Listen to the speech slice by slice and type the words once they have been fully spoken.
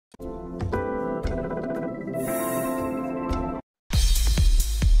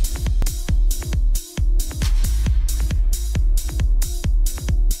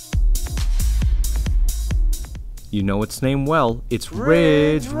You know its name well, it's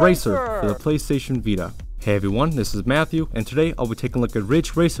Ridge Racer for the PlayStation Vita. Hey everyone, this is Matthew, and today I'll be taking a look at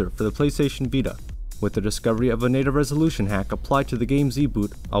Ridge Racer for the PlayStation Vita. With the discovery of a native resolution hack applied to the game's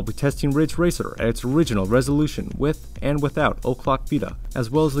e-boot, I'll be testing Ridge Racer at its original resolution with and without Oclockvita, as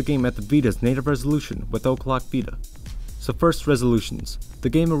well as the game at the Vita's native resolution with Oclockvita. So first, resolutions. The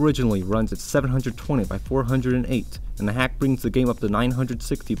game originally runs at 720 by 408, and the hack brings the game up to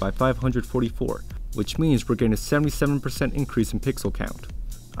 960 by 544, which means we're getting a 77% increase in pixel count.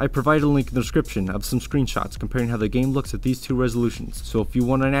 I provided a link in the description of some screenshots comparing how the game looks at these two resolutions, so if you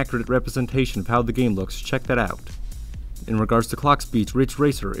want an accurate representation of how the game looks, check that out. In regards to clock speeds, Ridge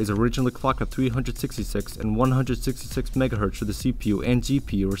Racer is originally clocked at 366 and 166 MHz for the CPU and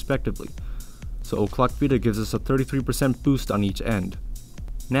GPU respectively, so Oclockvita gives us a 33% boost on each end.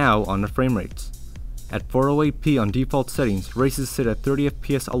 Now on the frame rates. At 408p on default settings, races sit at 30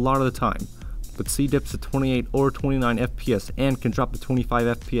 FPS a lot of the time, but C dips to 28 or 29 FPS and can drop to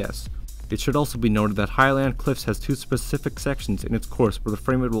 25 FPS. It should also be noted that Highland Cliffs has two specific sections in its course where the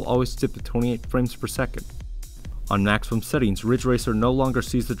frame rate will always dip to 28 frames per second. On maximum settings, Ridge Racer no longer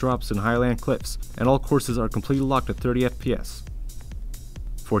sees the drops in Highland Cliffs, and all courses are completely locked at 30 FPS.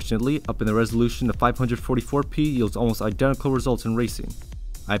 Fortunately, up in the resolution, the 544p yields almost identical results in racing.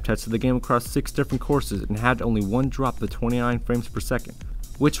 I've tested the game across 6 different courses and had only one drop to 29 frames per second,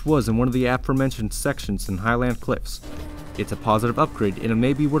 which was in one of the aforementioned sections in Highland Cliffs. It's a positive upgrade and it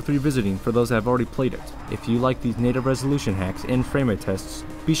may be worth revisiting for those that have already played it. If you like these native resolution hacks and framerate tests,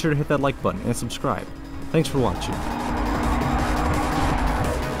 be sure to hit that like button and subscribe. Thanks for watching.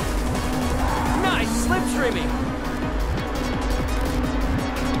 Nice slipstreaming!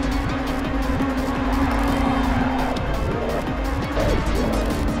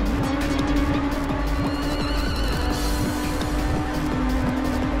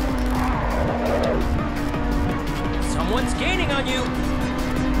 Someone's gaining on you!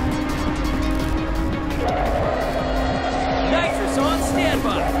 Nitrous on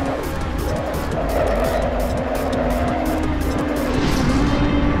standby!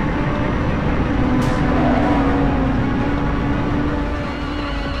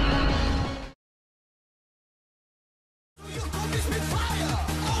 You focus with fire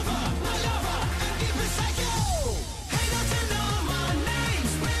over